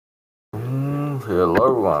Hello,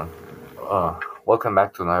 everyone. Welcome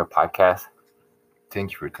back to another podcast.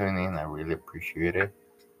 Thank you for tuning in. I really appreciate it.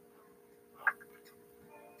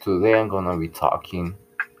 Today, I'm gonna be talking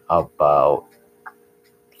about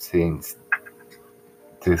since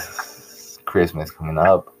this Christmas coming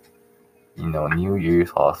up, New Year's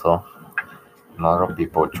also. A lot of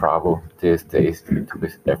people travel these days to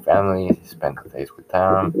visit their families, spend the days with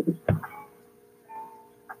them,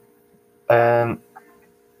 and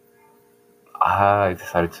I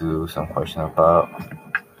decided to do some question about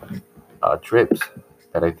trips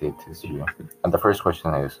that I did this year. And the first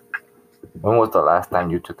question is, when was the last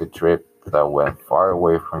time you took a trip that went far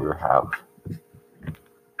away from your house?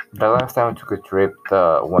 The last time I took a trip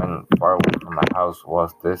that went far away from my house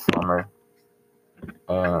was this summer,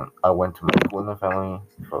 and I went to my school and family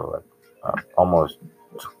for almost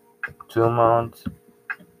 2 months.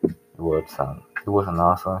 It was an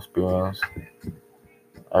awesome experience.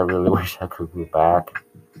 I really wish I could go back,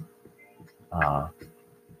 uh,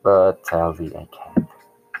 but sadly I can't.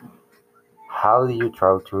 How do you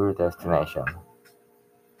travel to your destination?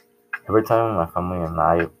 Every time my family and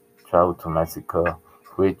I travel to Mexico,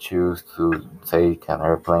 we choose to take an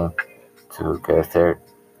airplane to get there.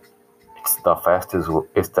 It's the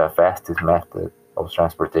fastest method of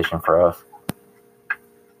transportation for us.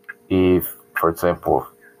 If, for example,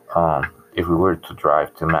 if we were to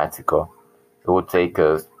drive to Mexico, it would take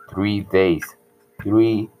us 3 days,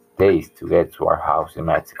 3 days to get to our house in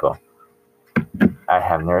Mexico. I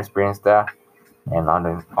have never experienced that, and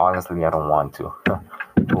honestly, I don't want to.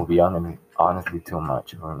 It will be honestly too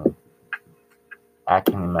much for me. I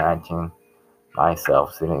can imagine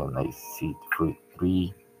myself sitting in a seat for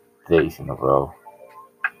 3 days in a row.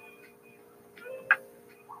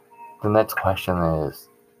 The next question is,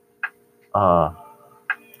 uh,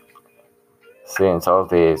 since all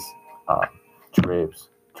these uh,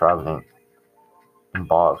 traveling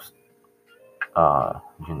involves,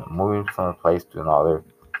 moving from a place to another,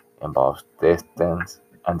 involves distance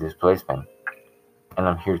and displacement, and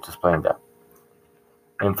I'm here to explain that.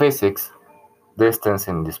 In physics, distance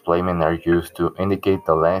and displacement are used to indicate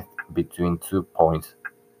the length between 2 points.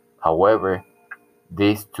 However,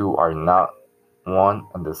 these two are not one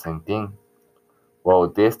and the same thing. While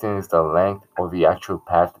distance is the length of the actual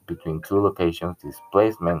path between two locations,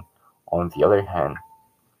 displacement, on the other hand,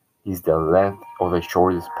 is the length of the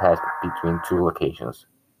shortest path between two locations.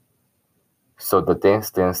 So the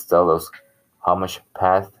distance tells us how much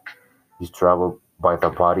path is traveled by the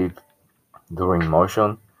body during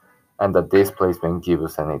motion, and the displacement gives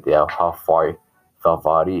us an idea of how far the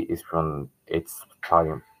body is from its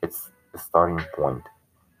starting point,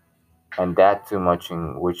 and that too much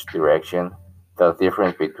in which direction. The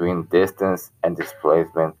difference between distance and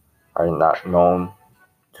displacement are not known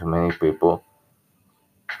to many people.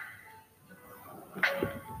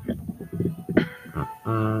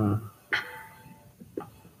 Mm,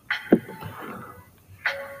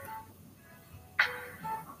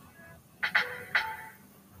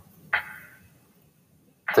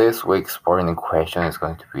 this week's burning question is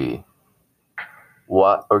going to be,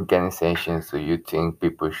 what organizations do you think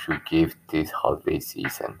people should give this holiday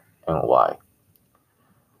season and why?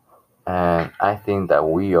 And I think that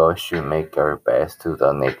we all should make our best to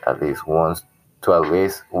donate at least one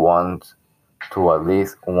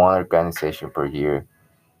organization per year.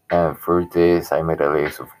 And for this, I made a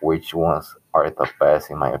list of which ones are the best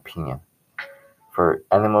in my opinion. For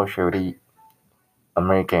animal charity,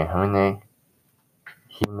 American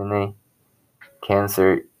Humane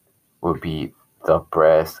Cancer would be the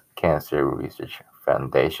Breast Cancer Research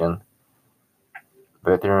Foundation.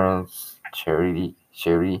 Veterans Charity,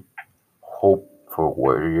 Hope for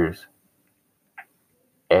Warriors.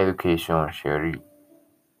 Education Charity,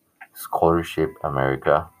 Scholarship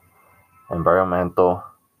America. Environmental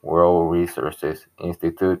World Resources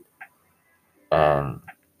Institute, and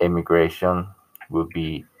immigration would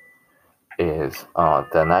be is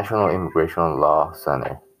the National Immigration Law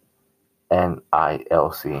Center,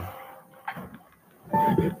 NILC.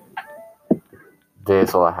 This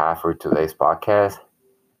is all I have for today's podcast.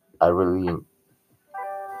 I really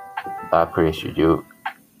appreciate you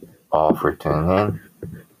all for tuning in,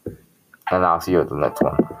 and I'll see you at the next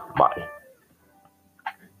one.